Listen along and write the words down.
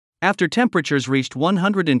After temperatures reached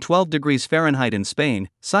 112 degrees Fahrenheit in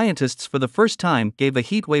Spain, scientists for the first time gave a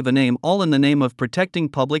heat wave a name, all in the name of protecting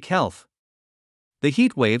public health. The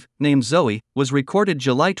heat wave, named Zoe, was recorded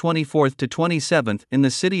July 24 to 27 in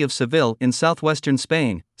the city of Seville in southwestern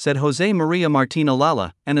Spain, said José María Martín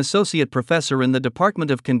Olalla, an associate professor in the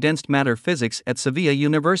Department of Condensed Matter Physics at Sevilla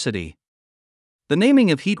University. The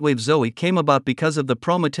naming of heatwave Zoe came about because of the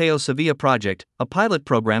Prometeo Sevilla project, a pilot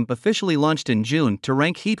program officially launched in June to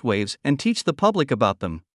rank heatwaves and teach the public about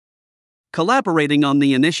them. Collaborating on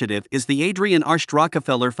the initiative is the Adrian Arsht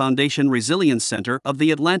Rockefeller Foundation Resilience Center of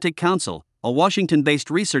the Atlantic Council, a Washington-based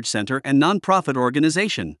research center and nonprofit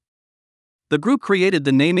organization. The group created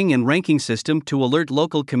the naming and ranking system to alert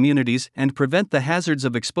local communities and prevent the hazards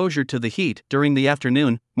of exposure to the heat during the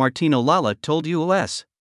afternoon, Martín Olalla told US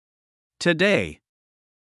Today.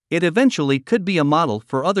 It eventually could be a model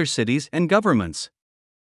for other cities and governments.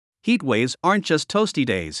 Heat waves aren't just toasty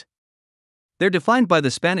days. They're defined by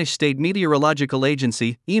the Spanish State Meteorological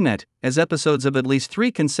Agency, EMET, as episodes of at least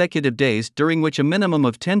 3 consecutive days during which a minimum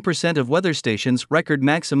of 10% of weather stations record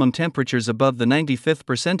maximum temperatures above the 95th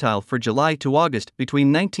percentile for July to August between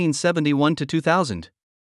 1971 to 2000.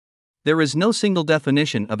 There is no single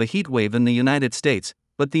definition of a heat wave in the United States,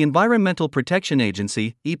 but the Environmental Protection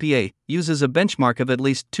Agency, EPA, uses a benchmark of at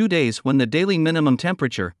least 2 days when the daily minimum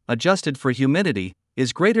temperature, adjusted for humidity,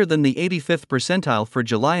 is greater than the 85th percentile for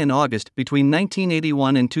July and August between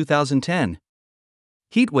 1981 and 2010.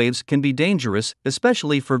 Heat waves can be dangerous,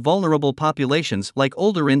 especially for vulnerable populations like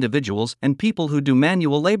older individuals and people who do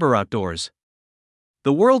manual labor outdoors.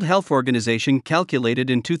 The World Health Organization calculated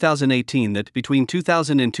in 2018 that between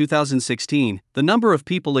 2000 and 2016, the number of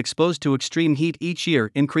people exposed to extreme heat each year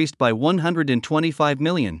increased by 125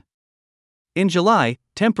 million. In July,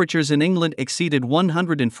 temperatures in England exceeded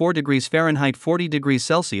 104 degrees Fahrenheit 40 degrees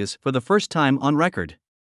Celsius for the first time on record.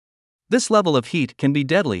 This level of heat can be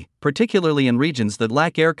deadly, particularly in regions that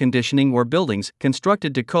lack air conditioning or buildings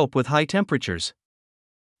constructed to cope with high temperatures.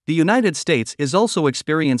 The United States is also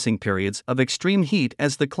experiencing periods of extreme heat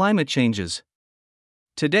as the climate changes.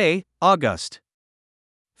 Today, August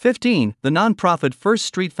 15, the nonprofit First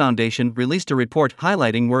Street Foundation released a report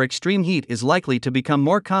highlighting where extreme heat is likely to become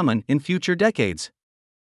more common in future decades.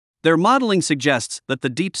 Their modeling suggests that the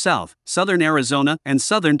Deep South, southern Arizona, and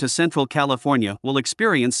southern to central California will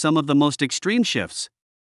experience some of the most extreme shifts.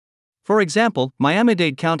 For example,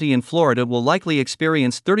 Miami-Dade County in Florida will likely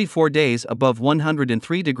experience 34 days above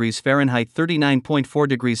 103 degrees Fahrenheit 39.4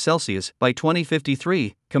 degrees Celsius by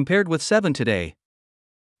 2053, compared with 7 today.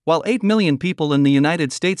 While 8 million people in the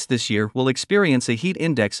United States this year will experience a heat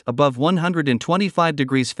index above 125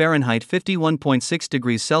 degrees Fahrenheit 51.6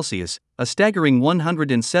 degrees Celsius, a staggering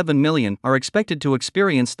 107 million are expected to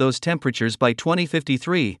experience those temperatures by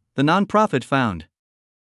 2053, the nonprofit found.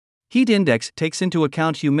 Heat index takes into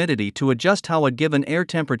account humidity to adjust how a given air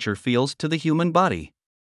temperature feels to the human body.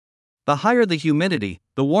 The higher the humidity,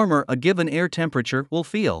 the warmer a given air temperature will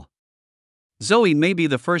feel. Zoe may be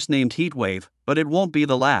the first named heat wave, but it won't be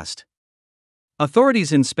the last.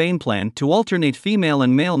 Authorities in Spain plan to alternate female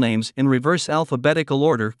and male names in reverse alphabetical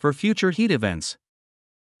order for future heat events.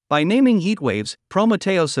 By naming heat waves,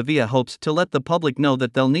 Prometeo Sevilla hopes to let the public know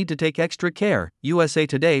that they'll need to take extra care, USA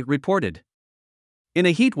Today reported. In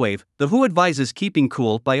a heat wave, the WHO advises keeping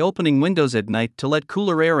cool by opening windows at night to let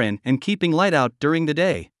cooler air in and keeping light out during the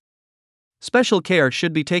day. Special care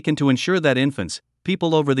should be taken to ensure that infants,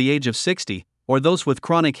 people over the age of 60, or those with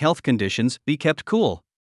chronic health conditions be kept cool.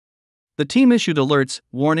 The team issued alerts,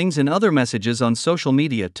 warnings, and other messages on social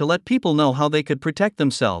media to let people know how they could protect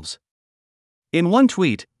themselves. In one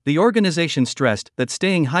tweet, the organization stressed that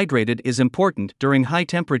staying hydrated is important during high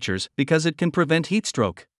temperatures because it can prevent heat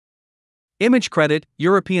stroke. Image credit,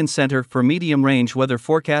 European Center for Medium Range Weather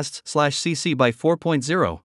Forecasts/CC by 4.0.